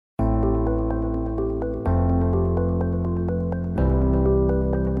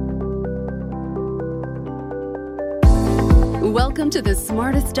Welcome to The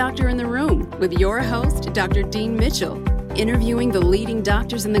Smartest Doctor in the Room with your host, Dr. Dean Mitchell, interviewing the leading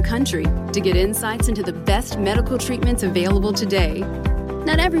doctors in the country to get insights into the best medical treatments available today.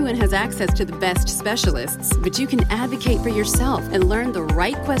 Not everyone has access to the best specialists, but you can advocate for yourself and learn the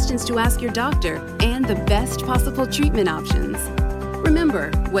right questions to ask your doctor and the best possible treatment options.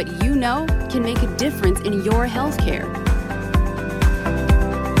 Remember, what you know can make a difference in your healthcare.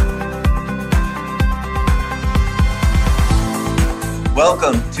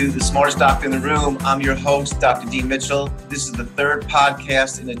 Welcome to The Smartest Doctor in the Room. I'm your host, Dr. Dean Mitchell. This is the third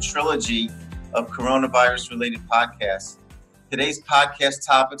podcast in a trilogy of coronavirus-related podcasts. Today's podcast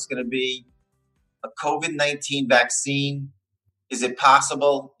topic is going to be a COVID-19 vaccine. Is it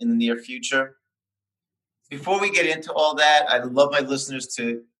possible in the near future? Before we get into all that, I'd love my listeners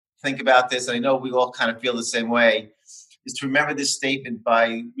to think about this. I know we all kind of feel the same way, is to remember this statement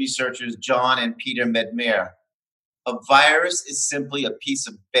by researchers John and Peter Medmer. A virus is simply a piece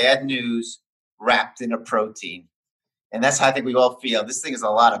of bad news wrapped in a protein. And that's how I think we all feel. This thing is a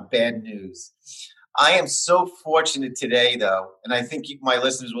lot of bad news. I am so fortunate today, though, and I think my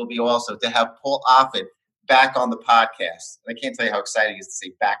listeners will be also, to have Paul Offit back on the podcast. And I can't tell you how exciting it is to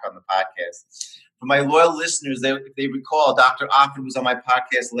say back on the podcast. For my loyal listeners, if they recall, Dr. Offit was on my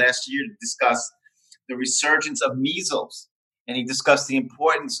podcast last year to discuss the resurgence of measles, and he discussed the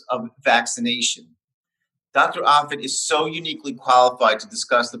importance of vaccination. Dr. Offit is so uniquely qualified to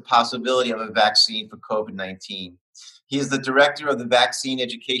discuss the possibility of a vaccine for COVID-19. He is the director of the Vaccine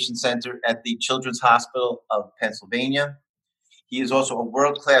Education Center at the Children's Hospital of Pennsylvania. He is also a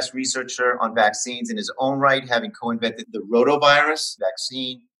world-class researcher on vaccines in his own right, having co-invented the rotavirus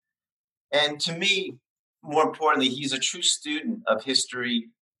vaccine. And to me, more importantly, he's a true student of history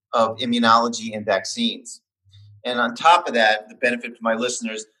of immunology and vaccines. And on top of that, the benefit for my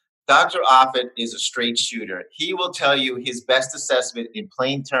listeners, Dr. Offit is a straight shooter. He will tell you his best assessment in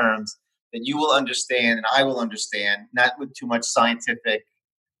plain terms that you will understand and I will understand, not with too much scientific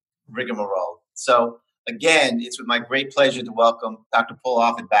rigmarole. So again, it's with my great pleasure to welcome Dr. Paul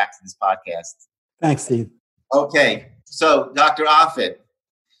Offit back to this podcast. Thanks, Steve. Okay, so Dr. Offit,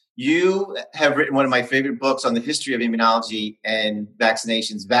 you have written one of my favorite books on the history of immunology and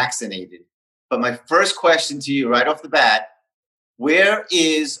vaccinations, Vaccinated. But my first question to you right off the bat, where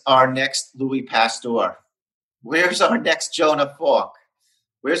is our next Louis Pasteur? Where's our next Jonah Falk?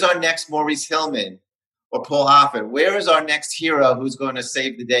 Where's our next Maurice Hillman or Paul Offit? Where is our next hero who's going to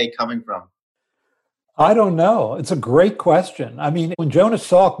save the day coming from? I don't know. It's a great question. I mean, when Jonas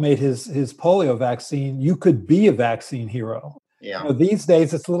Salk made his polio vaccine, you could be a vaccine hero. Yeah. You know, these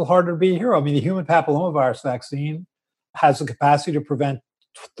days, it's a little harder to be a hero. I mean, the human papillomavirus vaccine has the capacity to prevent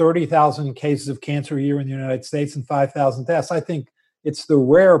 30,000 cases of cancer a year in the United States and 5,000 deaths. I think it's the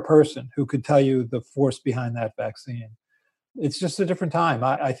rare person who could tell you the force behind that vaccine. It's just a different time.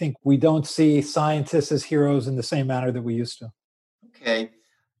 I think we don't see scientists as heroes in the same manner that we used to. Okay.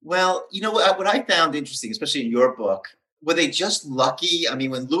 Well, you know what I found interesting, especially in your book, were they just lucky? I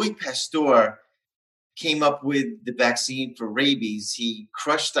mean, when Louis Pasteur came up with the vaccine for rabies, he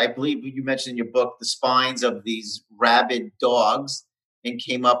crushed, I believe you mentioned in your book, the spines of these rabid dogs and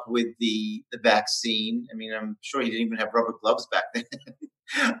came up with the vaccine. I mean, I'm sure he didn't even have rubber gloves back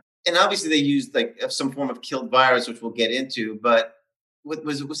then. And obviously they used like some form of killed virus, which we'll get into, but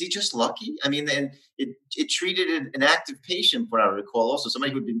was he just lucky? I mean, and it treated an active patient, what I recall, also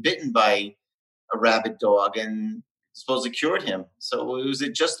somebody who'd been bitten by a rabid dog and supposedly cured him. So was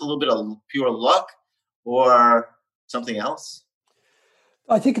it just a little bit of pure luck or something else?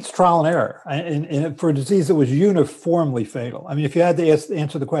 I think it's trial and error. And for a disease that was uniformly fatal. I mean, if you had to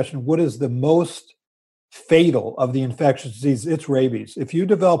answer the question, what is the most fatal of the infectious disease? It's rabies. If you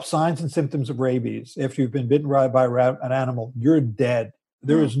develop signs and symptoms of rabies, if you've been bitten by an animal, you're dead.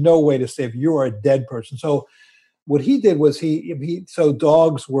 There is no way to save you. You are a dead person. So what he did was so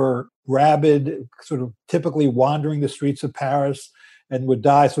dogs were rabid, sort of typically wandering the streets of Paris and would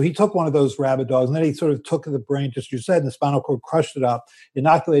die. So he took one of those rabid dogs, and then he sort of took the brain, just as you said, and the spinal cord, crushed it up,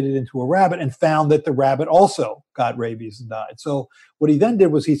 inoculated it into a rabbit, and found that the rabbit also got rabies and died. So what he then did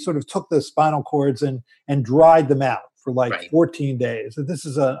was he sort of took the spinal cords and dried them out for like 14 days. And this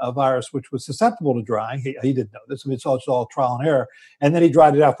is a virus which was susceptible to drying. He didn't know this. I mean, it's all trial and error. And then he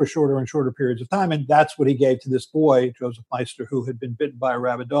dried it out for shorter and shorter periods of time. And that's what he gave to this boy, Joseph Meister, who had been bitten by a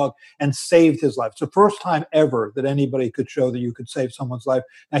rabid dog and saved his life. It's the first time ever that anybody could show that you could save someone's life.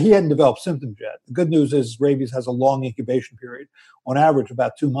 Now, he hadn't developed symptoms yet. The good news is rabies has a long incubation period, on average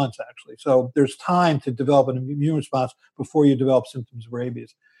about 2 months, actually. So there's time to develop an immune response before you develop symptoms of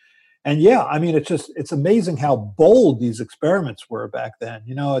rabies. And yeah, I mean, it's amazing how bold these experiments were back then.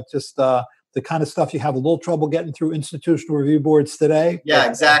 You know, it just, the kind of stuff you have a little trouble getting through institutional review boards today. Yeah,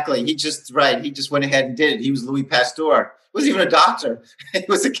 exactly. He just went ahead and did it. He was Louis Pasteur. He wasn't even a doctor. He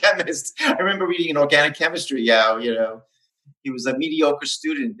was a chemist. I remember reading in organic chemistry. Yeah, he was a mediocre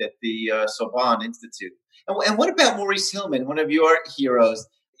student at the Sorbonne Institute. And what about Maurice Hillman, one of your heroes?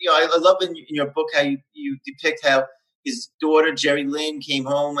 I love in your book how you depict how his daughter, Jerry Lynn, came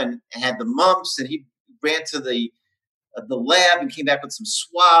home and had the mumps, and he ran to the lab and came back with some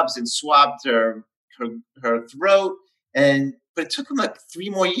swabs and swabbed her throat. But it took him like 3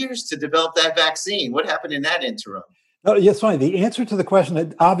 more years to develop that vaccine. What happened in that interim? Oh, yes, funny. The answer to the question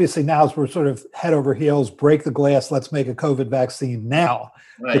that obviously now is we're sort of head over heels, break the glass, let's make a COVID vaccine now.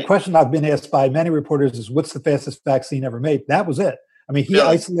 Right. The question I've been asked by many reporters is, what's the fastest vaccine ever made? That was it. I mean, he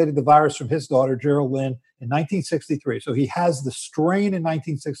isolated the virus from his daughter, Gerald Lynn, in 1963. So he has the strain in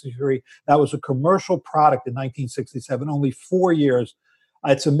 1963. That was a commercial product in 1967, only 4 years.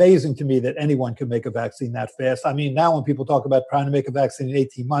 It's amazing to me that anyone can make a vaccine that fast. I mean, now when people talk about trying to make a vaccine in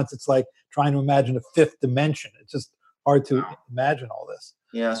 18 months, it's like trying to imagine a fifth dimension. It's just hard to imagine all this.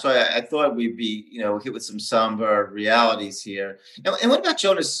 Yeah, so I thought we'd be, hit with some somber realities here. And what about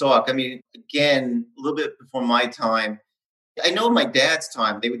Jonas Salk? I mean, again, a little bit before my time. I know in my dad's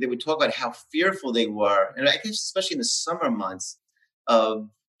time, they would talk about how fearful they were, and I guess especially in the summer months, of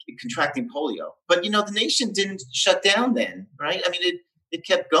contracting polio. But, the nation didn't shut down then, right? I mean, it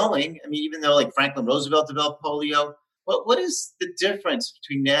kept going. I mean, even though like Franklin Roosevelt developed polio, what is the difference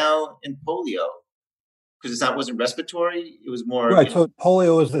between now and polio? Because it wasn't respiratory, it was more... Right, so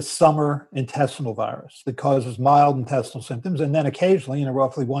polio is the summer intestinal virus that causes mild intestinal symptoms, and then occasionally,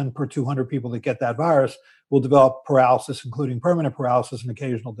 roughly 1 per 200 people that get that virus will develop paralysis, including permanent paralysis and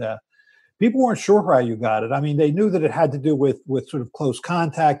occasional death. People weren't sure how you got it. I mean, they knew that it had to do with sort of close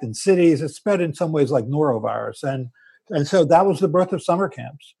contact in cities. It spread in some ways like norovirus, and so that was the birth of summer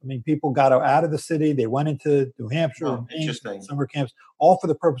camps. I mean, people got out of the city. They went into New Hampshire and summer camps, all for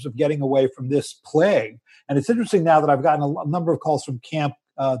the purpose of getting away from this plague. And it's interesting now that I've gotten a number of calls from camp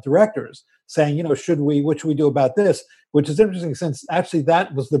directors saying, what should we do about this? Which is interesting since actually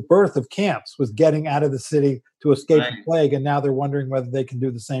that was the birth of camps, was getting out of the city to escape the plague. And now they're wondering whether they can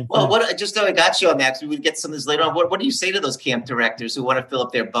do the same thing. Well, just though I got you on that, because we would get some of this later on. What do you say to those camp directors who want to fill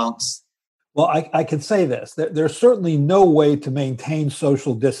up their bunks? Well, I can say this. There's certainly no way to maintain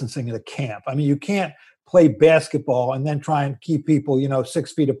social distancing in a camp. I mean, you can't play basketball and then try and keep people,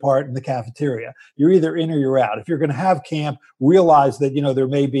 6 feet apart in the cafeteria. You're either in or you're out. If you're going to have camp, realize that, there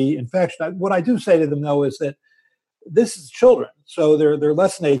may be infection. What I do say to them, though, is that this is children. So they're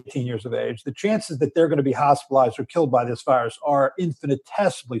less than 18 years of age. The chances that they're going to be hospitalized or killed by this virus are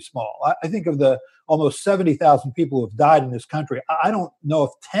infinitesimally small. I think of the almost 70,000 people who have died in this country, I don't know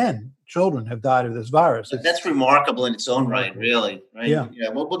if 10 children have died of this virus. That's remarkable in its own right, really. Right? Yeah.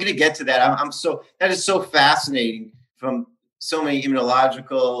 We're going to get to that. That is so fascinating from so many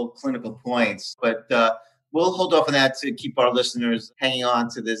immunological, clinical points. But we'll hold off on that to keep our listeners hanging on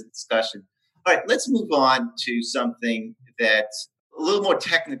to this discussion. All right, let's move on to something that's a little more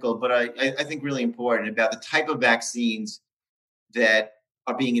technical, but I think really important, about the type of vaccines that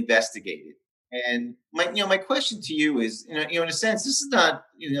are being investigated. And my question to you is, in a sense, this is not,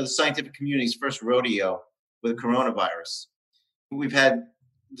 the scientific community's first rodeo with coronavirus. We've had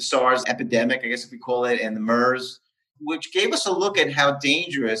the SARS epidemic, I guess if we call it, and the MERS, which gave us a look at how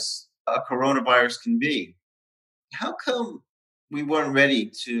dangerous a coronavirus can be. How come we weren't ready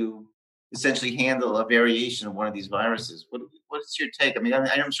to essentially handle a variation of one of these viruses? What's your take? I mean,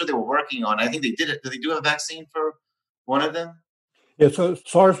 I'm sure they were working on it. I think they did it. Do they do have a vaccine for one of them? Yeah, so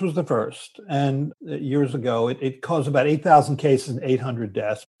SARS was the first, and years ago, it caused about 8,000 cases and 800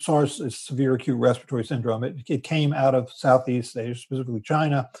 deaths. SARS is severe acute respiratory syndrome. It came out of Southeast Asia, specifically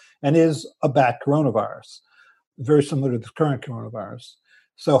China, and is a bat coronavirus, very similar to the current coronavirus.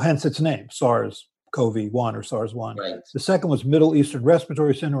 So hence its name, SARS-CoV-1 or SARS-1. Right. The second was Middle Eastern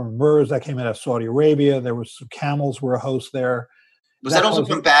Respiratory Syndrome, MERS, that came out of Saudi Arabia. There was some camels were a host there. Was that also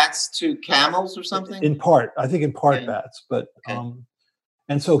from bats to camels or something? In part, I think bats, but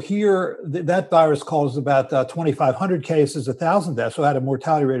and so here that virus caused about 2,500 cases, 1,000 deaths. So it had a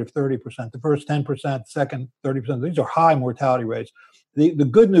mortality rate of 30%. The first 10%, second 30%. These are high mortality rates. The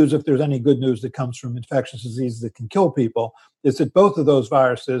good news, if there's any good news that comes from infectious diseases that can kill people, is that both of those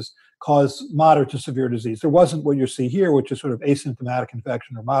viruses cause moderate to severe disease. There wasn't what you see here, which is sort of asymptomatic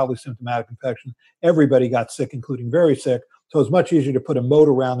infection or mildly symptomatic infection. Everybody got sick, including very sick. So it's much easier to put a moat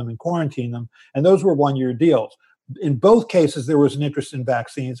around them and quarantine them. And those were one-year deals. In both cases, there was an interest in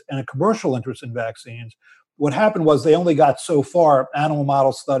vaccines and a commercial interest in vaccines. What happened was they only got so far, animal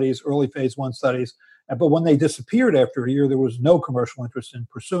model studies, early phase 1 studies, But when they disappeared after a year, there was no commercial interest in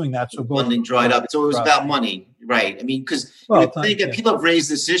pursuing that. So both funding dried up. So it was about money, right? I mean, because people have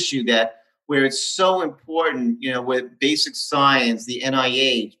raised this issue that where it's so important, with basic science, the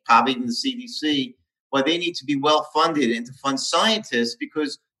NIH, probably even the CDC, well, they need to be well funded and to fund scientists,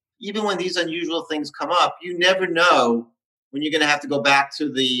 because even when these unusual things come up, you never know when you're going to have to go back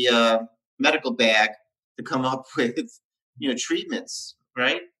to the medical bag to come up with, treatments,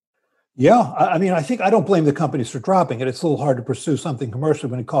 right? Yeah. I mean, I don't blame the companies for dropping it. It's a little hard to pursue something commercially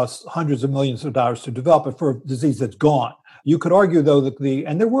when it costs hundreds of millions of dollars to develop it for a disease that's gone. You could argue, though, that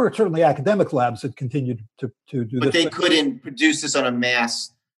and there were certainly academic labs that continued to do this. But they couldn't produce this on a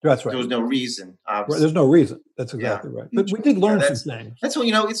mass. That's right. There was no reason. Right, there's no reason. That's exactly right. But we did learn some things. That's what,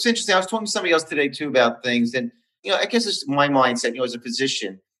 it's interesting. I was talking to somebody else today, too, about things. And, I guess it's my mindset, as a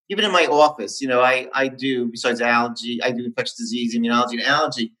physician. Even in my office, I do, besides allergy, I do infectious disease, immunology, and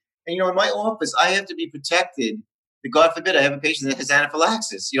allergy. And, in my office, I have to be protected. God forbid I have a patient that has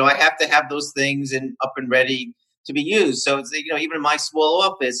anaphylaxis. I have to have those things up and ready to be used. So, it's, even in my small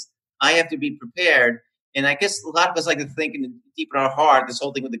office, I have to be prepared. And I guess a lot of us like to think deep in our heart, this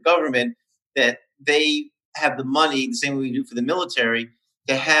whole thing with the government, that they have the money, the same way we do for the military,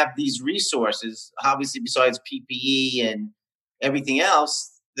 to have these resources, obviously besides PPE and everything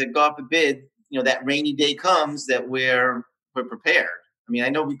else, that God forbid, that rainy day comes, that we're prepared. I mean, I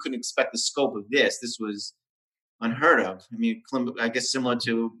know we couldn't expect the scope of this. This was unheard of. I mean, I guess similar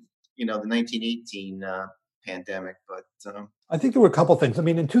to, the 1918 pandemic. But I think there were a couple things. I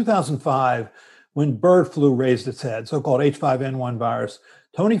mean, in 2005, when bird flu raised its head, so-called H5N1 virus,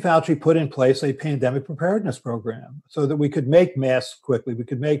 Tony Fauci put in place a pandemic preparedness program so that we could make masks quickly, we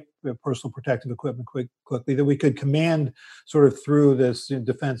could make personal protective equipment quickly, that we could command sort of through this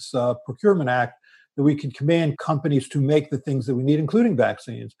Defense Procurement Act, that we could command companies to make the things that we need, including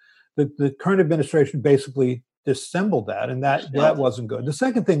vaccines. The current administration basically dissembled that, and that wasn't good. The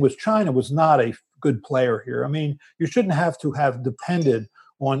second thing was China was not a good player here. I mean, you shouldn't have to have depended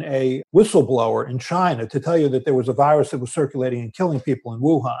on a whistleblower in China to tell you that there was a virus that was circulating and killing people in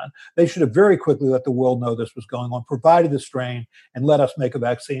Wuhan. They should have very quickly let the world know this was going on, provided the strain, and let us make a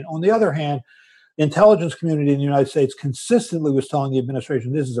vaccine. On the other hand, the intelligence community in the United States consistently was telling the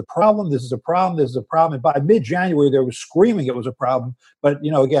administration, this is a problem, this is a problem, this is a problem. And by mid-January, they were screaming it was a problem. But,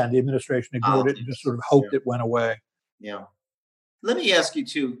 again, the administration ignored it and just sort of hoped it went away. Yeah. Let me ask you,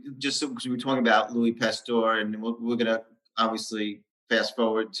 too, just because we were talking about Louis Pasteur, and we're going to obviously fast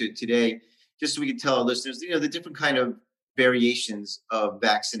forward to today, just so we can tell our listeners, the different kind of variations of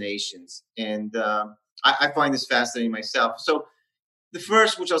vaccinations. And I find this fascinating myself. So the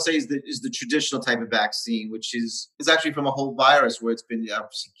first, which I'll say is the traditional type of vaccine, which is actually from a whole virus where it's been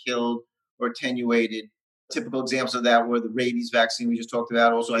obviously killed or attenuated. Typical examples of that were the rabies vaccine we just talked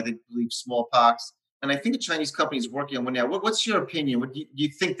about. Also, I believe smallpox. And I think a Chinese company is working on one now. What's your opinion? Do you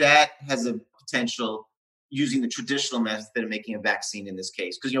think that has a potential using the traditional method of making a vaccine in this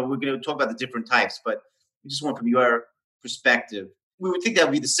case? Because, we're going to talk about the different types, but we just want from your perspective, we would think that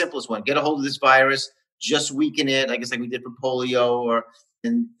would be the simplest one. Get a hold of this virus, just weaken it, I guess like we did for polio,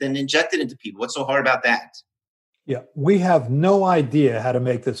 and then inject it into people. What's so hard about that? Yeah, we have no idea how to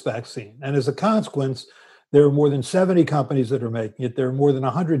make this vaccine. And as a consequence, there are more than 70 companies that are making it. There are more than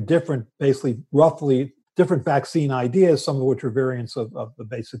 100 different, basically, roughly different vaccine ideas, some of which are variants of the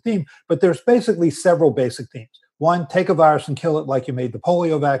basic theme. But there's basically several basic themes. One, take a virus and kill it like you made the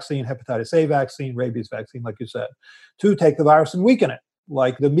polio vaccine, hepatitis A vaccine, rabies vaccine, like you said. Two, take the virus and weaken it,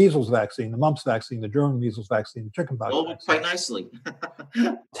 like the measles vaccine, the mumps vaccine, the German measles vaccine, the chickenpox vaccine. Quite nicely.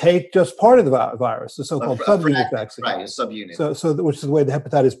 Take just part of the virus, the so-called subunit vaccine. Right, a subunit. So which is the way the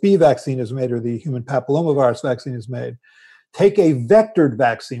hepatitis B vaccine is made, or the human papillomavirus vaccine is made. Take a vectored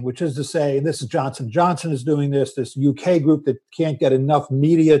vaccine, which is to say, and this is Johnson & Johnson is doing this UK group that can't get enough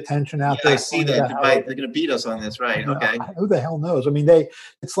media attention out there. I see that. Right. They're going to beat us on this, right? Okay. Who the hell knows? I mean,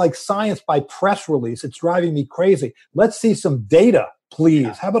 it's like science by press release. It's driving me crazy. Let's see some data, please.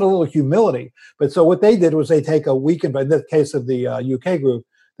 Yeah. How about a little humility? But so what they did was they take a weakened, in the case of the UK group,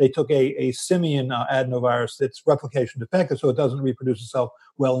 they took a simian adenovirus that's replication defective, so it doesn't reproduce itself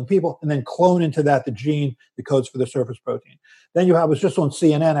well in people, and then clone into that the gene that codes for the surface protein. Then I was just on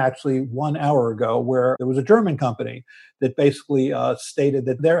CNN actually 1 hour ago, where there was a German company that basically stated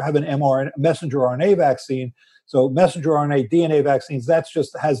that they're having messenger RNA vaccine. So messenger RNA, DNA vaccines, that's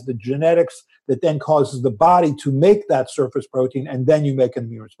just has the genetics that then causes the body to make that surface protein, and then you make an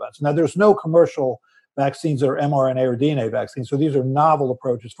immune response. Now, there's no commercial vaccines that are mRNA or DNA vaccines. So these are novel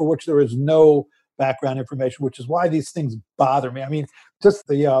approaches for which there is no background information, which is why these things bother me. I mean, just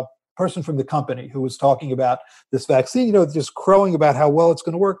the person from the company who was talking about this vaccine, just crowing about how well it's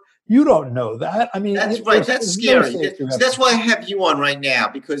going to work. You don't know that. I mean, That's right. That's scary. So that's why I have you on right now,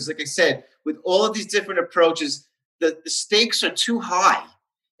 because like I said, with all of these different approaches, the stakes are too high.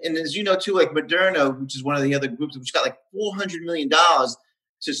 And as you know, too, like Moderna, which is one of the other groups, which got like $400 million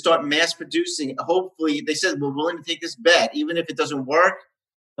to start mass producing. Hopefully, they said, we're willing to take this bet. Even if it doesn't work,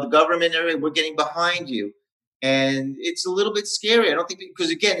 the government area, we're getting behind you. And it's a little bit scary. I don't think,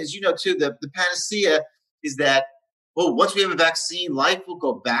 because again, as you know, too, the panacea is that, well, once we have a vaccine, life will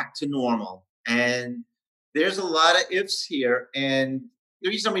go back to normal. And there's a lot of ifs here. And the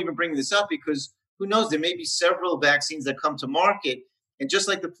reason I'm even bringing this up, because who knows, there may be several vaccines that come to market. And just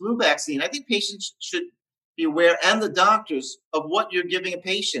like the flu vaccine, I think patients should be aware, and the doctors, of what you're giving a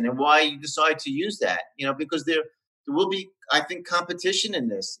patient and why you decide to use that, because there will be, I think, competition in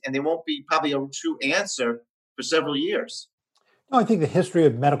this, and there won't be probably a true answer for several years. No, I think the history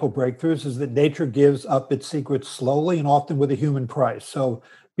of medical breakthroughs is that nature gives up its secrets slowly and often with a human price. So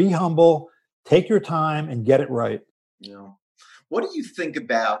be humble, take your time, and get it right. What do you think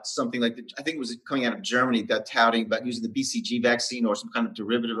about something like, I think it was coming out of Germany, that touting about using the BCG vaccine or some kind of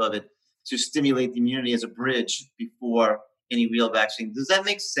derivative of it to stimulate the immunity as a bridge before any real vaccine? Does that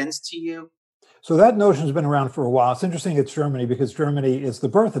make sense to you? So that notion has been around for a while. It's interesting it's Germany, because Germany is the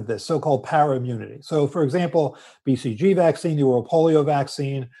birth of this so-called para-immunity. So, for example, BCG vaccine, the oral polio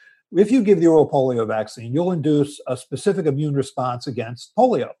vaccine, if you give the oral polio vaccine, you'll induce a specific immune response against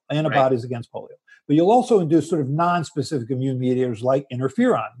polio, antibodies against polio. But you'll also induce sort of non-specific immune mediators like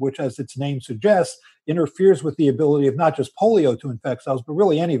interferon, which, as its name suggests, interferes with the ability of not just polio to infect cells, but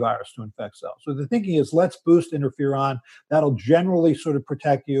really any virus to infect cells. So the thinking is, let's boost interferon. That'll generally sort of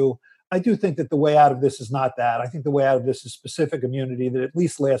protect you. I do think that the way out of this is not that. I think the way out of this is specific immunity that at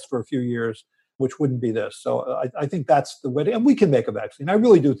least lasts for a few years, which wouldn't be this. So I think that's the way and we can make a vaccine. I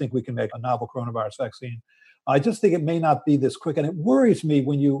really do think we can make a novel coronavirus vaccine. I just think it may not be this quick. And it worries me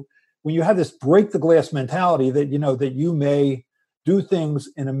when you have this break the glass mentality that, that you may do things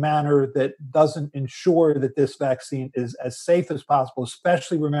in a manner that doesn't ensure that this vaccine is as safe as possible,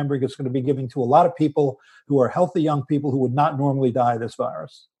 especially remembering it's going to be given to a lot of people who are healthy young people who would not normally die of this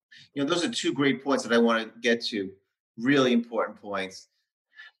virus. Those are two great points that I want to get to, really important points.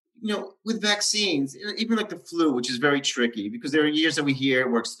 With vaccines, even like the flu, which is very tricky, because there are years that we hear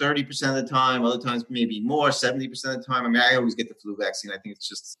it works 30% of the time, other times maybe more, 70% of the time. I mean, I always get the flu vaccine. I think it's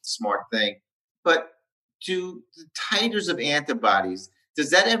just a smart thing. But to the titers of antibodies, does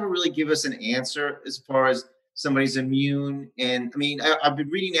that ever really give us an answer as far as somebody's immune? And I mean, I've been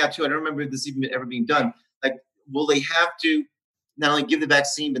reading now too, I don't remember this even ever being done. Like, will they have to not only give the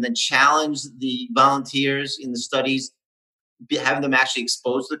vaccine, but then challenge the volunteers in the studies, having them actually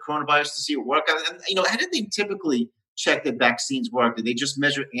exposed to the coronavirus to see it work? How did they typically check that vaccines work? Did they just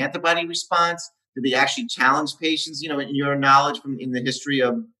measure antibody response? Did they actually challenge patients? In your knowledge in the history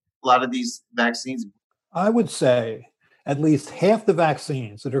of a lot of these vaccines? I would say at least half the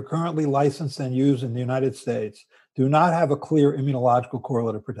vaccines that are currently licensed and used in the United States do not have a clear immunological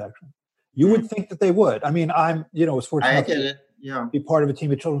correlative protection. You would think that they would. I mean, was fortunate to be part of a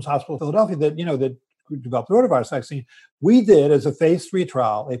team at Children's Hospital of Philadelphia that developed the rotavirus vaccine. We did, as a phase 3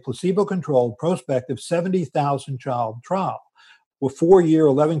 trial, a placebo-controlled prospective 70,000 child trial, a 4-year,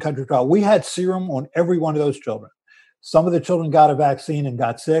 11-country trial. We had serum on every one of those children. Some of the children got a vaccine and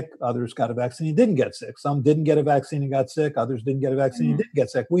got sick. Others got a vaccine and didn't get sick. Some didn't get a vaccine and got sick. Others didn't get a vaccine and didn't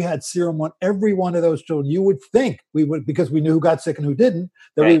get sick. We had serum on every one of those children. You would think we would, because we knew who got sick and who didn't,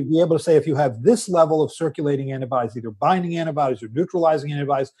 that we'd be able to say, if you have this level of circulating antibodies, either binding antibodies or neutralizing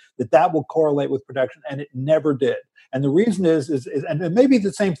antibodies, that will correlate with protection. And it never did. And the reason is and it may be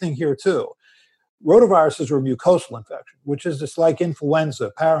the same thing here too. Rotaviruses are a mucosal infection, which is just like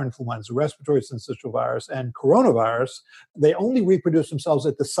influenza, parainfluenza, respiratory syncytial virus, and coronavirus. They only reproduce themselves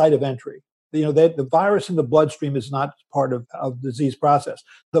at the site of entry. The virus in the bloodstream is not part of the disease process.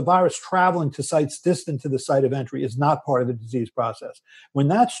 The virus traveling to sites distant to the site of entry is not part of the disease process. When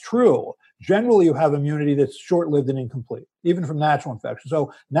that's true, generally you have immunity that's short-lived and incomplete, even from natural infection.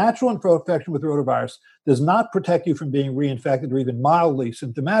 So natural infection with rotavirus does not protect you from being reinfected or even mildly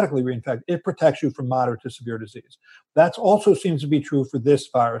symptomatically reinfected. It protects you from moderate to severe disease. That also seems to be true for this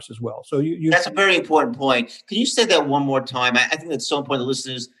virus as well. So that's a very important point. Can you say that one more time? I think that's so important to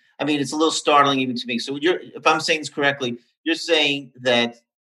listeners. I mean, it's a little startling even to me. So if I'm saying this correctly, you're saying that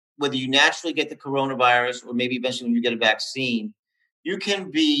whether you naturally get the coronavirus or maybe eventually when you get a vaccine, you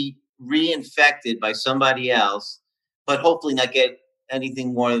can be reinfected by somebody else, but hopefully not get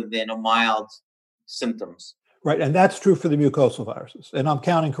anything more than a mild symptoms. Right. And that's true for the mucosal viruses. And I'm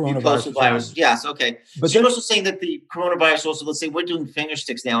counting coronavirus. Mucosal virus. Yes. Okay. But so you're also saying that the coronavirus also, let's say we're doing finger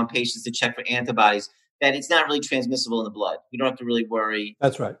sticks now in patients to check for antibodies, that it's not really transmissible in the blood. You don't have to really worry.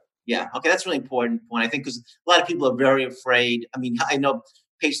 That's right. Yeah. Okay. That's a really important point. I think because a lot of people are very afraid. I mean, I know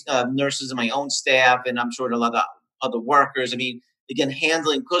nurses in my own staff, and I'm sure a lot of other workers. I mean, again,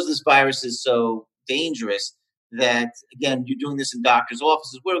 handling because this virus is so dangerous that again, you're doing this in doctors'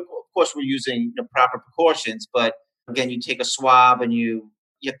 offices. Where of course we're using the proper precautions, but again, you take a swab and you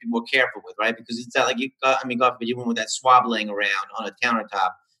have to be more careful with, right? Because it's not like I mean, God forbid, you went with that swab laying around on a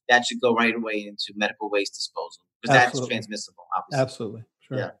countertop. That should go right away into medical waste disposal because that's Absolutely. transmissible, obviously. Absolutely.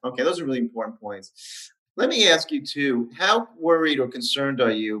 Sure. Yeah. Okay. Those are really important points. Let me ask you too, how worried or concerned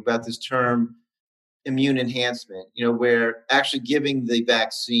are you about this term immune enhancement, where actually giving the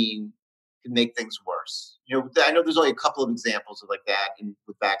vaccine can make things worse? I know there's only a couple of examples of like that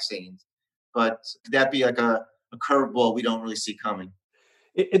with vaccines, but could that be like a curveball we don't really see coming?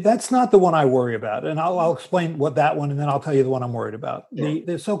 That's not the one I worry about. And I'll explain what that one, and then I'll tell you the one I'm worried about. Yeah.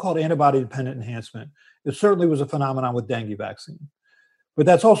 The so-called antibody-dependent enhancement, it certainly was a phenomenon with dengue vaccine. But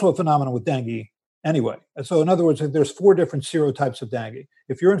that's also a phenomenon with dengue anyway. So in other words, there's 4 different serotypes of dengue.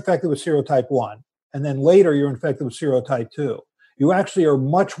 If you're infected with serotype 1, and then later you're infected with serotype 2, you actually are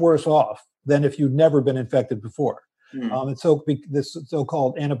much worse off than if you'd never been infected before. And so this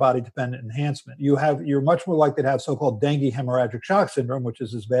so-called antibody-dependent enhancement, you're much more likely to have so-called dengue hemorrhagic shock syndrome, which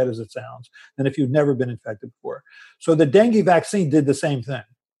is as bad as it sounds, than if you'd never been infected before. So the dengue vaccine did the same thing.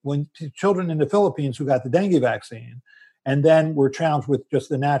 When children in the Philippines who got the dengue vaccine and then were challenged with just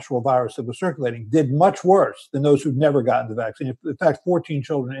the natural virus that was circulating, did much worse than those who'd never gotten the vaccine. In fact, 14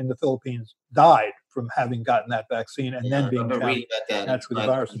 children in the Philippines died from having gotten that vaccine and then being challenged with the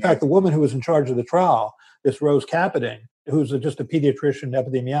virus. In fact, the woman who was in charge of the trial, this Rose Capiting, who's just a pediatrician,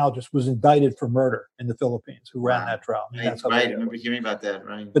 epidemiologist, was indicted for murder in the Philippines, who ran that trial. That's right. I remember hearing about that,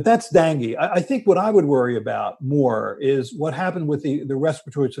 right? But that's dengue. I think what I would worry about more is what happened with the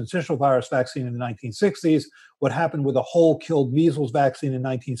respiratory syncytial virus vaccine in the 1960s, what happened with the whole-killed measles vaccine in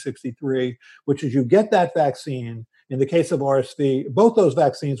 1963, which is you get that vaccine. In the case of RSV, both those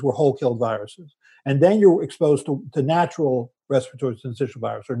vaccines were whole-killed viruses. And then you're exposed to natural respiratory syncytial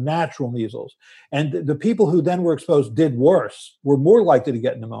virus or natural measles. And the people who then were exposed did worse, were more likely to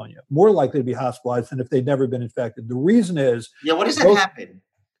get pneumonia, more likely to be hospitalized than if they'd never been infected. The reason is... Yeah, what does that happen?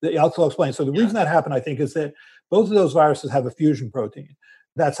 I'll explain. So the reason that happened, I think, is that both of those viruses have a fusion protein.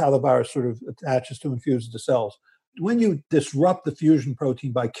 That's how the virus sort of attaches to and fuses to cells. When you disrupt the fusion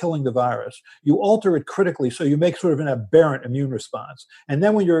protein by killing the virus, you alter it critically, so you make sort of an aberrant immune response. And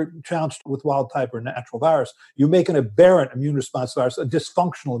then when you're challenged with wild type or natural virus, you make an aberrant immune response to the virus, a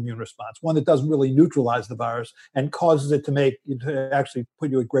dysfunctional immune response, one that doesn't really neutralize the virus and causes it to actually put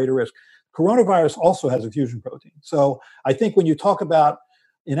you at greater risk. Coronavirus also has a fusion protein. So I think when you talk about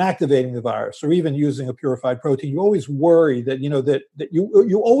inactivating the virus or even using a purified protein, you always worry that, that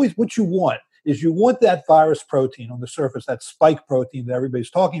you always, what you want is you want that virus protein on the surface, that spike protein that everybody's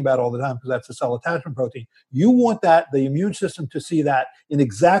talking about all the time because that's a cell attachment protein. You want the immune system to see that in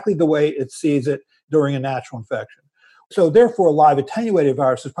exactly the way it sees it during a natural infection. So therefore, a live attenuated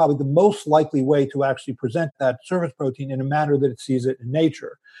virus is probably the most likely way to actually present that surface protein in a manner that it sees it in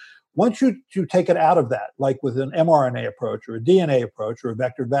nature. Once you take it out of that, like with an mRNA approach or a DNA approach or a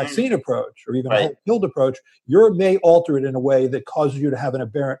vector vaccine approach or even a whole-killed approach, you may alter it in a way that causes you to have an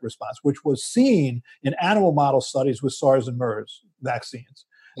aberrant response, which was seen in animal model studies with SARS and MERS vaccines.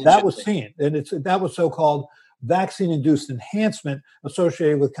 That was seen, and that was so-called vaccine-induced enhancement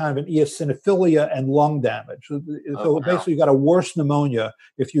associated with kind of an eosinophilia and lung damage. So basically, you got a worse pneumonia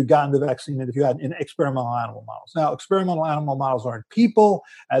if you'd gotten the vaccine than if you had in experimental animal models. Now, experimental animal models aren't people.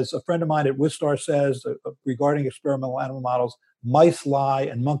 As a friend of mine at Wistar says, regarding experimental animal models, mice lie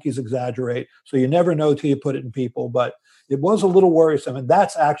and monkeys exaggerate. So you never know till you put it in people. But it was a little worrisome, and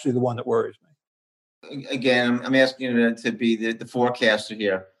that's actually the one that worries me. Again, I'm asking you to be the forecaster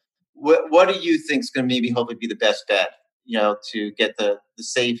here. What do you think is going to maybe hopefully be the best bet, to get the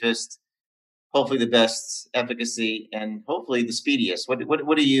safest, hopefully the best efficacy, and hopefully the speediest? What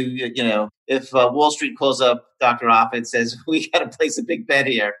do you, if Wall Street calls up Dr. Offit and says, we got to place a big bet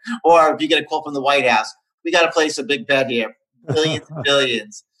here, or if you get a call from the White House, we got to place a big bet here, billions and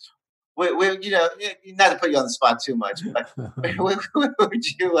billions. Not to put you on the spot too much, but where would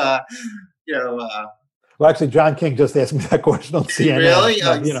you, Well, actually, John King just asked me that question on CNN. Really?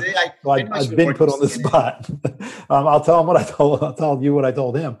 I've been put on the spot. I'll tell him I'll tell you what I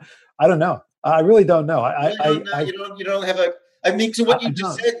told him. I don't know. I really don't know. You don't have a. I mean, so what you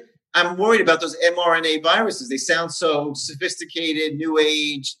just said, I'm worried about those mRNA viruses. They sound so sophisticated, new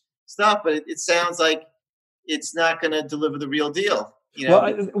age stuff, but it sounds like it's not going to deliver the real deal.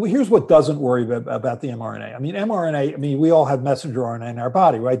 Well, here's what doesn't worry about the mRNA. I mean, we all have messenger RNA in our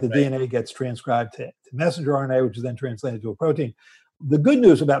body, right? The DNA gets transcribed to messenger RNA, which is then translated to a protein. The good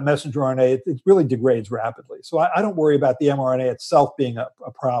news about messenger RNA, it really degrades rapidly. So I don't worry about the mRNA itself being a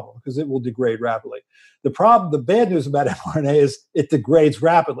problem because it will degrade rapidly. The bad news about mRNA is it degrades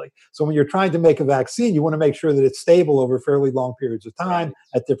rapidly. So when you're trying to make a vaccine, you want to make sure that it's stable over fairly long periods of time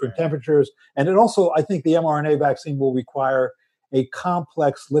at different temperatures. And it also, I think the mRNA vaccine will require a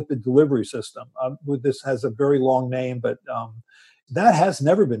complex lipid delivery system. This has a very long name, but that has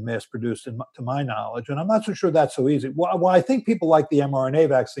never been mass produced to my knowledge. And I'm not so sure that's so easy. Why I think people like the mRNA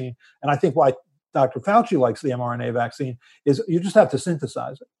vaccine, and I think why Dr. Fauci likes the mRNA vaccine, is you just have to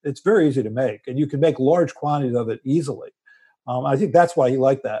synthesize it. It's very easy to make, and you can make large quantities of it easily. I think that's why he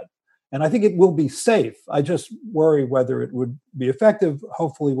liked that. And I think it will be safe. I just worry whether it would be effective.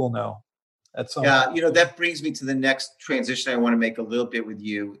 Hopefully we'll know at some point. That brings me to the next transition I want to make a little bit with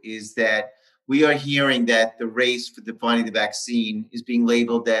you, is that we are hearing that the race for defining the vaccine is being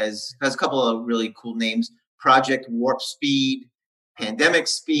labeled has a couple of really cool names: Project Warp Speed, Pandemic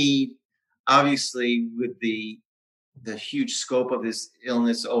Speed. Obviously, with the huge scope of this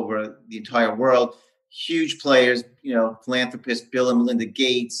illness over the entire world, huge players, philanthropists, Bill and Melinda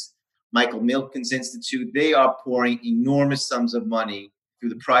Gates, Michael Milken's Institute, they are pouring enormous sums of money through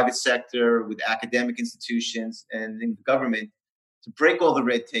the private sector, with academic institutions and in the government to break all the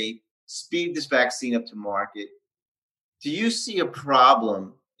red tape, speed this vaccine up to market. Do you see a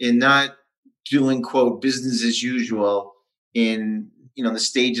problem in not doing, quote, business as usual in the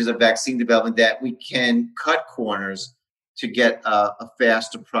stages of vaccine development, that we can cut corners to get a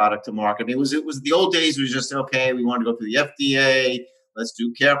faster product to market? I mean, it was the old days. It was just, okay, we want to go through the FDA. Let's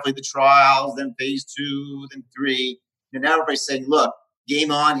do carefully the trials, then phase 2, then 3. And now everybody's saying, look, game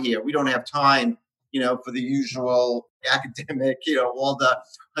on here. We don't have time, for the usual academic, all the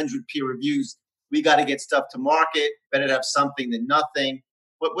 100 peer reviews. We got to get stuff to market. Better to have something than nothing.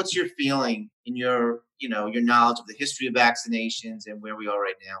 What's your feeling in your knowledge of the history of vaccinations and where we are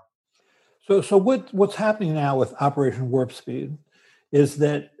right now? So what's happening now with Operation Warp Speed is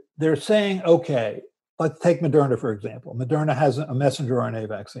that they're saying, okay, let's take Moderna, for example. Moderna has a messenger RNA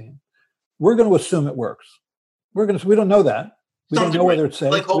vaccine. We're going to assume it works. We don't know that. We don't know whether it's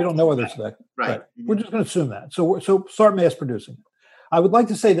safe. We don't know whether it's effective. Right. We're just going to assume that. So start mass producing it. I would like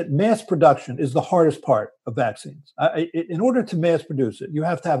to say that mass production is the hardest part of vaccines. In order to mass produce it, you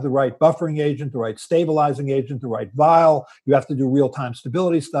have to have the right buffering agent, the right stabilizing agent, the right vial. You have to do real-time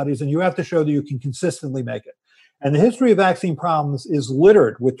stability studies, and you have to show that you can consistently make it. And the history of vaccine problems is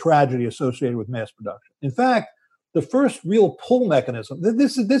littered with tragedy associated with mass production. In fact, the first real pull mechanism,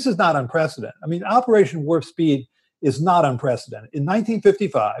 this is not unprecedented. I mean, Operation Warp Speed is not unprecedented. In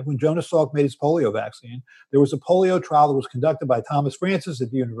 1955, when Jonas Salk made his polio vaccine, there was a polio trial that was conducted by Thomas Francis at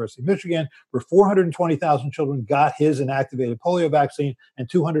the University of Michigan, where 420,000 children got his inactivated polio vaccine and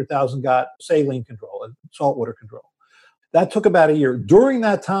 200,000 got saline control, saltwater control. That took about a year. During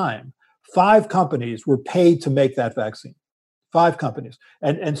that time, 5 companies were paid to make that vaccine. 5 companies.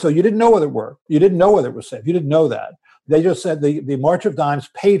 And so you didn't know whether it worked. You didn't know whether it was safe. You didn't know that. They just said the March of Dimes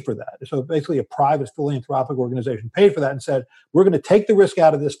paid for that. So basically a private philanthropic organization paid for that and said, we're going to take the risk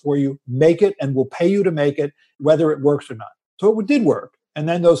out of this for you, make it, and we'll pay you to make it, whether it works or not. So it did work. And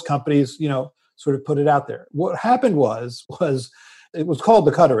then those companies, sort of put it out there. What happened was it was called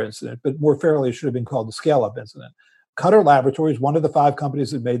the Cutter incident, but more fairly it should have been called the scale-up incident. Cutter Laboratories, one of the 5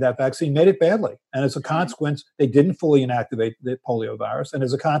 companies that made that vaccine, made it badly. And as a consequence, they didn't fully inactivate the polio virus. And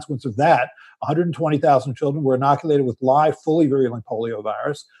as a consequence of that, 120,000 children were inoculated with live, fully virulent polio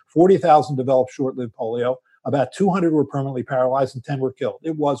virus. 40,000 developed short-lived polio. About 200 were permanently paralyzed and 10 were killed.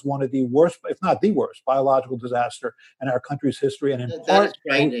 It was one of the worst, if not the worst, biological disaster in our country's history. And in part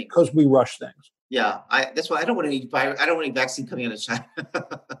because we rushed things. Yeah, that's why I don't want any vaccine coming out of China.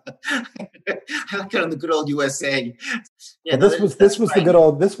 I like it on the good old USA. Yeah, this was the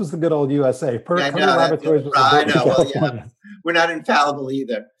good old USA. Laboratories was I know. Well, yeah. We're not infallible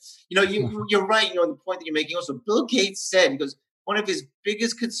either. You're right. The point that you're making. Also, Bill Gates said, because one of his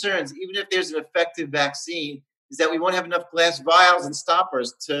biggest concerns, even if there's an effective vaccine, is that we won't have enough glass vials and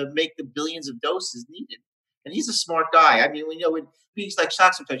stoppers to make the billions of doses needed. And he's a smart guy. I mean, when he's like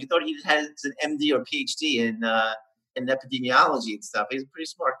shocked sometimes. You thought he had an MD or PhD in epidemiology and stuff. He's a pretty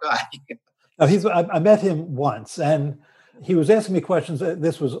smart guy. I met him once, and he was asking me questions.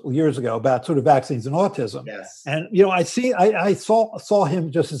 This was years ago about sort of vaccines and autism. Yes. And I saw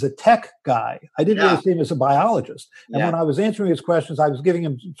him just as a tech guy. I didn't really see him as a biologist. And when I was answering his questions, I was giving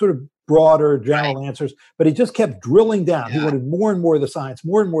him sort of broader, general answers. But he just kept drilling down. Yeah. He wanted more and more of the science,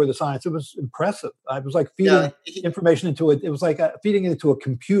 more and more of the science. It was impressive. I was like feeding information into it. It was like feeding it into a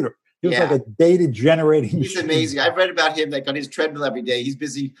computer. He was like a data generating He's machine. amazing. I've read about him like on his treadmill every day. He's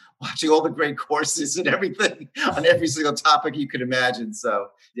busy watching all the great courses and everything on every single topic you could imagine. So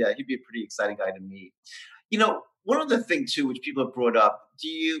yeah, he'd be a pretty exciting guy to meet. One other thing too, which people have brought up, do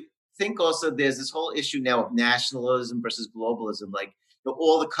you think also there's this whole issue now of nationalism versus globalism? Like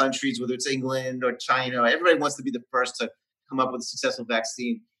all the countries, whether it's England or China, everybody wants to be the first to come up with a successful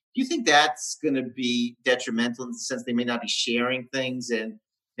vaccine. Do you think that's going to be detrimental in the sense they may not be sharing things and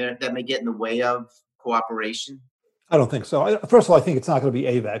that may get in the way of cooperation? I don't think so. First of all, I think it's not going to be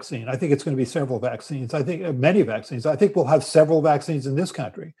a vaccine. I think it's going to be several vaccines. I think many vaccines. I think we'll have several vaccines in this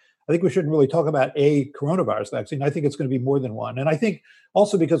country. I think we shouldn't really talk about a coronavirus vaccine. I think it's going to be more than one. And I think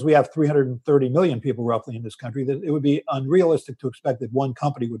also because we have 330 million people roughly in this country, that it would be unrealistic to expect that one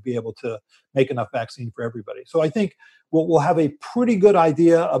company would be able to make enough vaccine for everybody. So I think we'll have a pretty good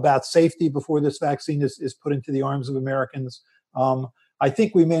idea about safety before this vaccine is put into the arms of Americans. I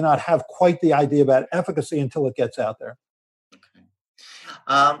think we may not have quite the idea about efficacy until it gets out there. Okay.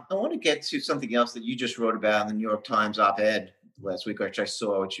 I want to get to something else that you just wrote about in the New York Times op-ed last week, which I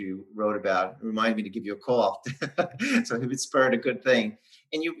saw what you wrote about. It reminded me to give you a call. So it spurred a good thing.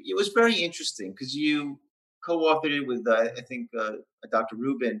 And it was very interesting because you co-authored it with, I think, Dr.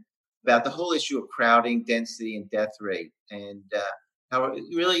 Rubin about the whole issue of crowding, density, and death rate. And how it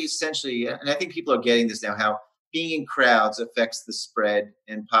really essentially, and I think people are getting this now, how being in crowds affects the spread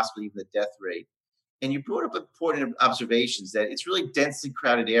and possibly even the death rate. And you brought up important observations that it's really densely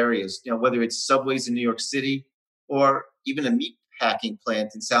crowded areas, whether it's subways in New York City or even a meat packing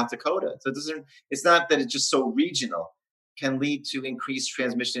plant in South Dakota. So it's not that it's just so regional, can lead to increased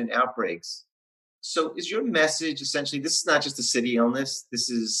transmission and outbreaks. So is your message essentially, this is not just a city illness, this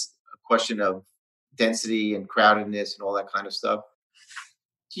is a question of density and crowdedness and all that kind of stuff?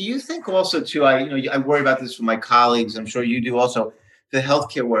 Do you think also too, I worry about this with my colleagues, I'm sure you do also, the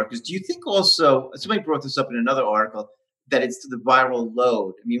healthcare workers. Do you think also, somebody brought this up in another article, that it's the viral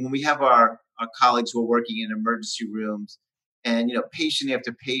load? I mean, when we have our colleagues who are working in emergency rooms and, patient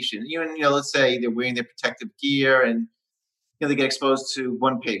after patient, let's say they're wearing their protective gear and, they get exposed to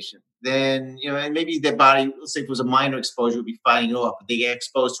one patient. Then, and maybe their body, let's say if it was a minor exposure, would be fighting it off, but they get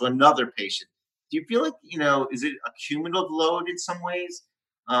exposed to another patient. Do you feel like, is it a cumulative load in some ways?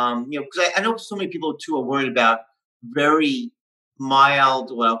 Because I know so many people too are worried about very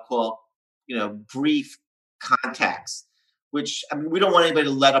mild, what I'll call, brief contacts, which, I mean, we don't want anybody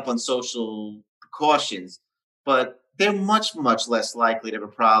to let up on social precautions, but they're much, much less likely to have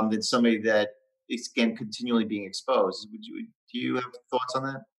a problem than somebody that is, again, continually being exposed. Do you have thoughts on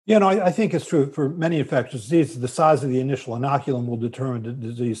that? Yeah, no, I think it's true for many infectious diseases. The size of the initial inoculum will determine the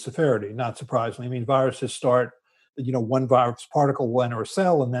disease severity, not surprisingly. I mean, viruses start, one virus particle will enter a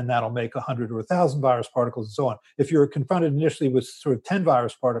cell, and then that'll make 100 or 1,000 virus particles and so on. If you're confronted initially with sort of 10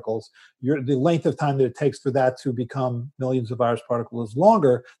 virus particles, the length of time that it takes for that to become millions of virus particles is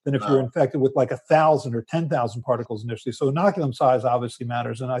longer than if you're infected with like 1,000 or 10,000 particles initially. So inoculum size obviously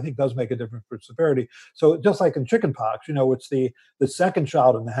matters, and I think does make a difference for severity. So just like in chickenpox, it's the second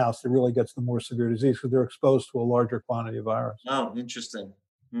child in the house that really gets the more severe disease because they're exposed to a larger quantity of virus. Oh, interesting.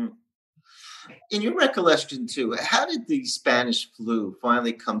 In your recollection, too, how did the Spanish flu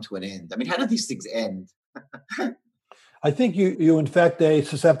finally come to an end? I mean, how did these things end? I think you infect a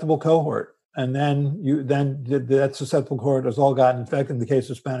susceptible cohort, and then that susceptible cohort has all gotten infected. In the case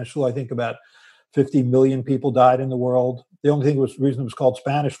of Spanish flu, I think about 50 million people died in the world. The only reason it was called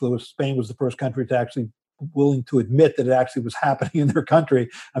Spanish flu is Spain was the first country to actually willing to admit that it actually was happening in their country.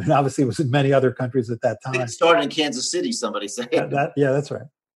 I mean, obviously, it was in many other countries at that time. It started in Kansas City, somebody said. Yeah, that's right.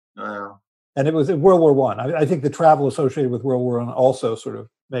 Wow. And it was in World War I. I think the travel associated with World War I also sort of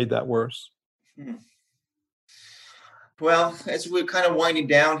made that worse. Well, as we're kind of winding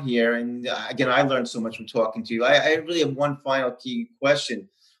down here, and again, I learned so much from talking to you. I really have one final key question.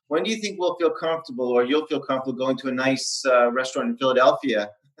 When do you think we'll feel comfortable, or you'll feel comfortable going to a nice restaurant in Philadelphia,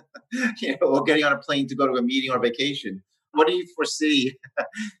 or getting on a plane to go to a meeting or vacation? What do you foresee,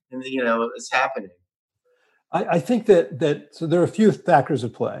 is happening? I think that so there are a few factors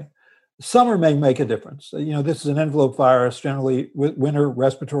at play. Summer may make a difference. This is an envelope virus. Generally, winter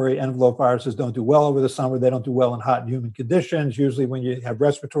respiratory envelope viruses don't do well over the summer. They don't do well in hot and humid conditions. Usually when you have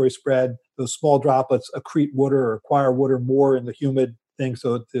respiratory spread, those small droplets accrete water or acquire water more in the humid thing,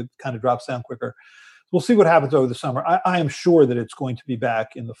 so it kind of drops down quicker. We'll see what happens over the summer. I am sure that it's going to be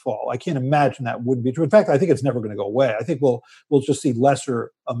back in the fall. I can't imagine that wouldn't be true. In fact, I think it's never going to go away. I think we'll just see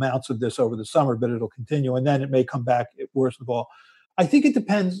lesser amounts of this over the summer, but it'll continue, and then it may come back worse in the fall. I think it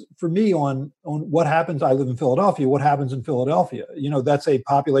depends for me on what happens. I live in Philadelphia. What happens in Philadelphia? That's a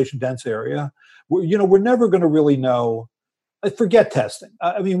population dense area. We're never going to really know Forget testing.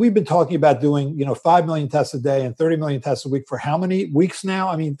 I mean, we've been talking about doing, 5 million tests a day and 30 million tests a week for how many weeks now?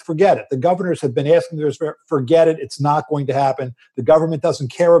 I mean, forget it. The governors have been asking this, forget it. It's not going to happen. The government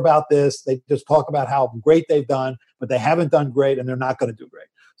doesn't care about this. They just talk about how great they've done, but they haven't done great and they're not going to do great.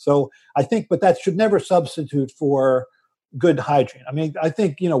 So I think, but that should never substitute for good hygiene. I mean, I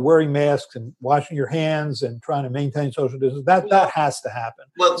think, wearing masks and washing your hands and trying to maintain social distance, that has to happen.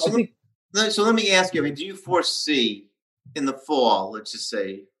 Well, so let me ask you, I mean, do you foresee in the fall, let's just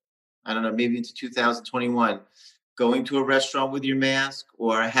say, I don't know, maybe into 2021, going to a restaurant with your mask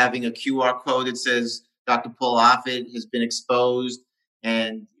or having a QR code that says Dr. Paul Offit has been exposed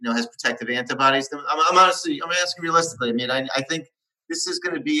and, has protective antibodies? I'm asking realistically. I mean, I think this is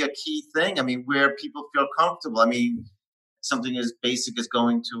going to be a key thing. I mean, where people feel comfortable. I mean, something as basic as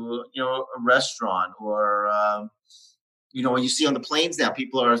going to, a restaurant or, when you see on the planes now,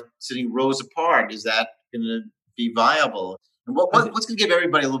 people are sitting rows apart. Is that going to be viable? And what's going to give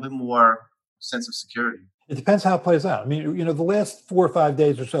everybody a little bit more sense of security? It depends how it plays out. I mean, the last 4 or 5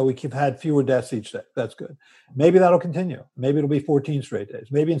 days or so, we've had fewer deaths each day. That's good. Maybe that'll continue. Maybe it'll be 14 straight days.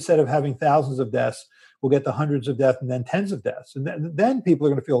 Maybe instead of having thousands of deaths, we'll get to hundreds of deaths and then tens of deaths. And then people are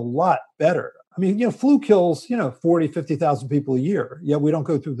going to feel a lot better. I mean, flu kills, 40, 50,000 people a year. Yet we don't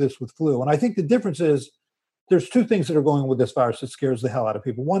go through this with flu. And I think the difference is there's two things that are going with this virus that scares the hell out of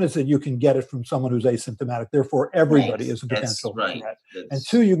people. One is that you can get it from someone who's asymptomatic. Therefore, everybody is a potential threat. And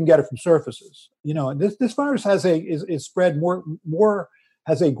two, you can get it from surfaces. And this virus is spread more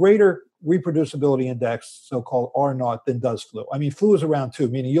has a greater reproducibility index, so-called R0, than does flu. I mean, flu is around 2,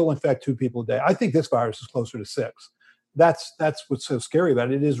 meaning you'll infect 2 people a day. I think this virus is closer to 6. That's what's so scary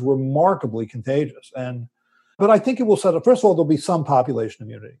about it. It is remarkably contagious. But I think it will settle. First of all, there'll be some population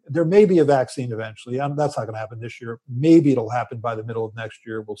immunity. There may be a vaccine eventually. That's not going to happen this year. Maybe it'll happen by the middle of next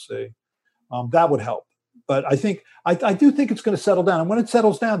year. We'll see. That would help. But I do think it's going to settle down. And when it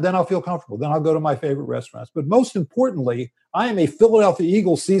settles down, then I'll feel comfortable. Then I'll go to my favorite restaurants. But most importantly, I am a Philadelphia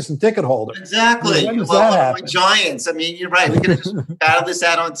Eagles season ticket holder. Exactly. When does that happen? My Giants. I mean, you're right. We're going to just battle this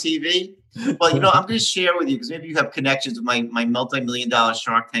out on TV. Well, I'm going to share with you, because maybe you have connections with my multi-million-dollar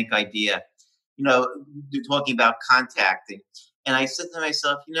Shark Tank idea. You're talking about contacting. And I said to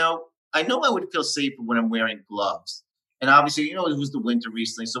myself, I know I would feel safer when I'm wearing gloves. And obviously, it was the winter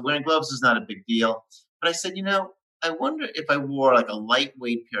recently, so wearing gloves is not a big deal. But I said, I wonder if I wore like a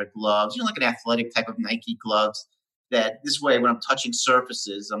lightweight pair of gloves, like an athletic type of Nike gloves, that this way when I'm touching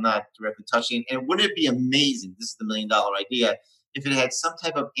surfaces, I'm not directly touching. And wouldn't it be amazing, this is the $1 million idea, if it had some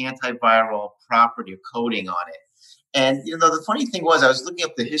type of antiviral property or coating on it? And, the funny thing was, I was looking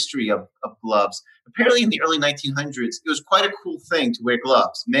up the history of gloves. Apparently in the early 1900s, it was quite a cool thing to wear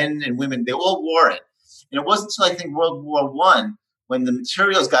gloves. Men and women, they all wore it. And it wasn't until I think World War I, when the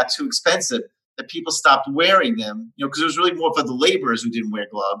materials got too expensive, that people stopped wearing them, because it was really more for the laborers who didn't wear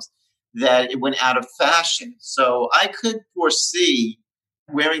gloves, that it went out of fashion. So I could foresee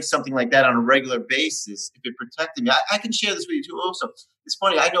wearing something like that on a regular basis if it protected me. I can share this with you too also. It's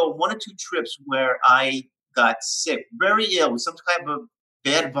funny, I know 1 or 2 trips where I got sick, very ill with some kind of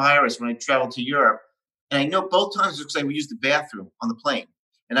bad virus when I traveled to Europe. And I know both times because I would use the bathroom on the plane.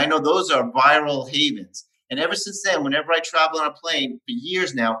 And I know those are viral havens. And ever since then, whenever I travel on a plane for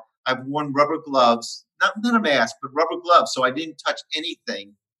years now, I've worn rubber gloves, not a mask, but rubber gloves. So I didn't touch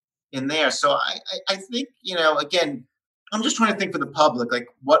anything in there. So I think, again, I'm just trying to think for the public, like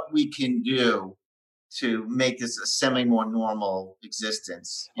what we can do to make this a semi-more normal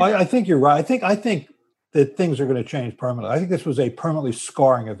existence. I think you're right. I think that things are going to change permanently. I think this was a permanently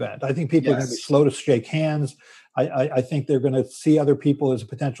scarring event. I think people are going to be slow to shake hands. I think they're going to see other people as a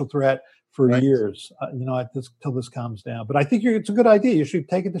potential threat for years, till this calms down. But I think it's a good idea. You should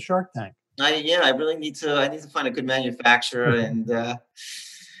take it to Shark Tank. I really need to find a good manufacturer. And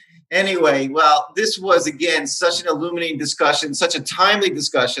anyway, well, this was, again, such an illuminating discussion, such a timely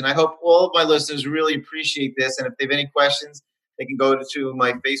discussion. I hope all of my listeners really appreciate this. And if they have any questions, they can go to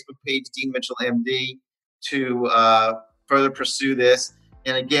my Facebook page, Dean Mitchell, MD, to further pursue this.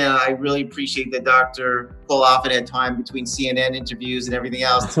 And again, I really appreciate that Dr. Paul Offit had time between CNN interviews and everything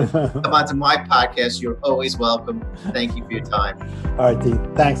else to come onto my podcast. You're always welcome. Thank you for your time. All right,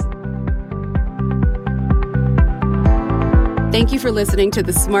 Dean. Thanks. Thank you for listening to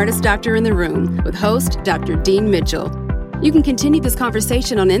The Smartest Doctor in the Room with host Dr. Dean Mitchell. You can continue this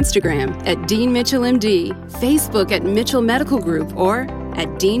conversation on Instagram at Dean Mitchell MD, Facebook at Mitchell Medical Group, or at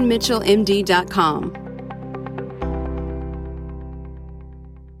DeanMitchellMD.com.